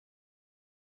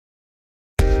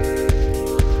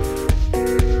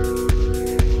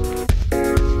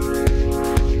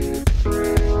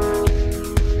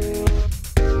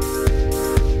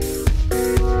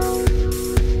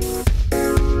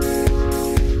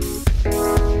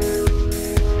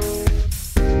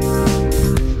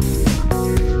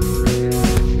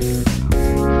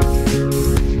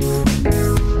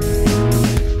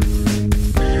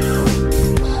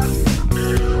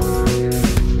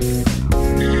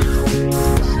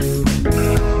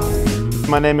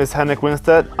My name is Henrik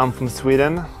Windstedt. I'm from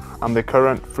Sweden. I'm the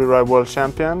current Freeride World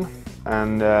Champion,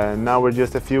 and now we're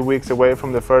just a few weeks away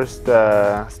from the first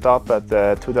stop at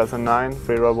the 2009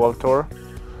 Freeride World Tour.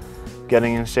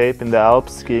 Getting in shape in the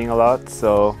Alps, skiing a lot,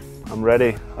 so I'm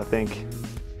ready, I think.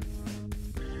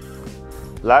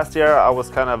 Last year I was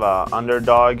kind of an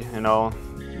underdog, you know.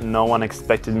 No one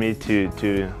expected me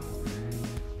to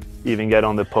even get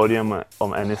on the podium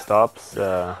on any stops.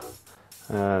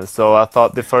 So I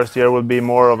thought the first year would be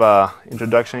more of a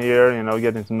introduction year, you know,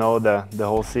 getting to know the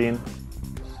whole scene.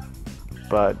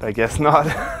 But I guess not.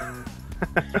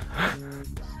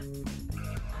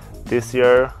 This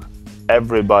year,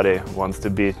 everybody wants to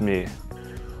beat me.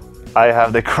 I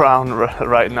have the crown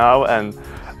right now, and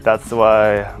that's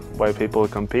why people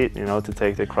compete, you know, to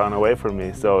take the crown away from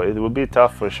me. So it will be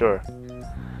tough for sure.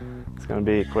 It's gonna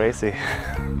be crazy.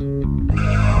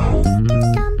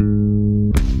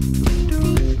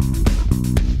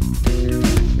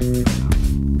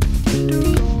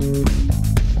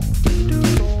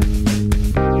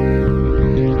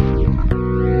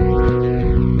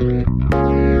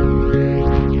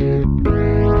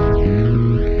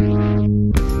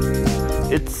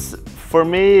 For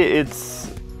me,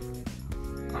 it's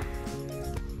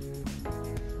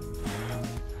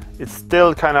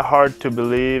still kind of hard to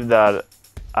believe that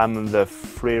I'm the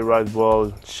Freeride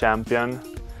World Champion.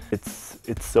 It's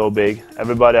so big.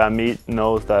 Everybody I meet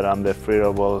knows that I'm the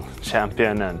Freeride World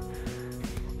Champion, and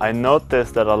I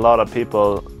noticed that a lot of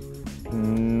people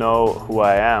know who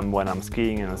I am when I'm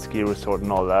skiing in a ski resort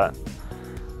and all that.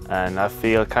 And I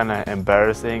feel kind of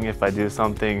embarrassing if I do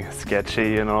something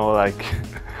sketchy, you know, like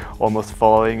almost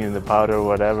falling in the powder or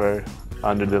whatever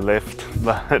under the lift.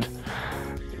 But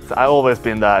I've always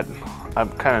been that. I'm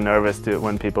kind of nervous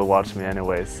when people watch me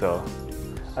anyway, so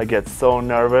I get so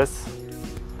nervous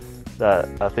that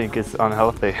I think it's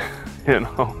unhealthy. You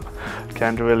know,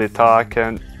 can't really talk,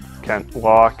 can't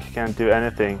walk, can't do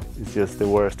anything. It's just the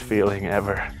worst feeling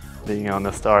ever, being on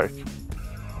the start.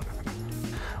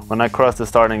 When I cross the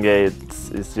starting gate,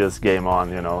 it's just game on,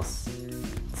 you know.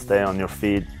 Stay on your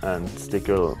feet and stick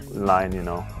your line, you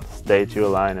know. Stay to your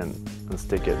line and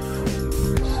stick it.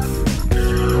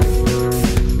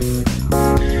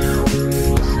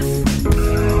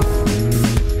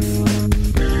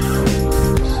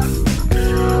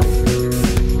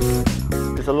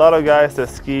 There's a lot of guys that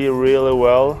ski really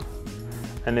well,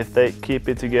 and if they keep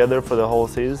it together for the whole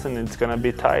season, it's gonna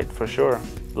be tight for sure.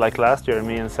 Like last year,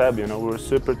 me and Seb, you know, we were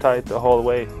super tight the whole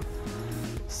way.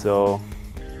 So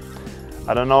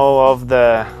I don't know of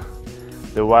the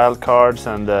wild cards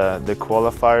and the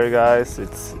qualifier guys.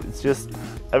 It's just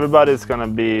everybody's gonna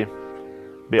be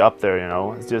up there, you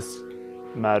know. It's just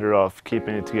a matter of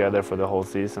keeping it together for the whole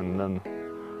season, and then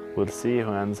we'll see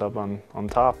who ends up on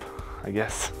top, I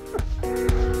guess.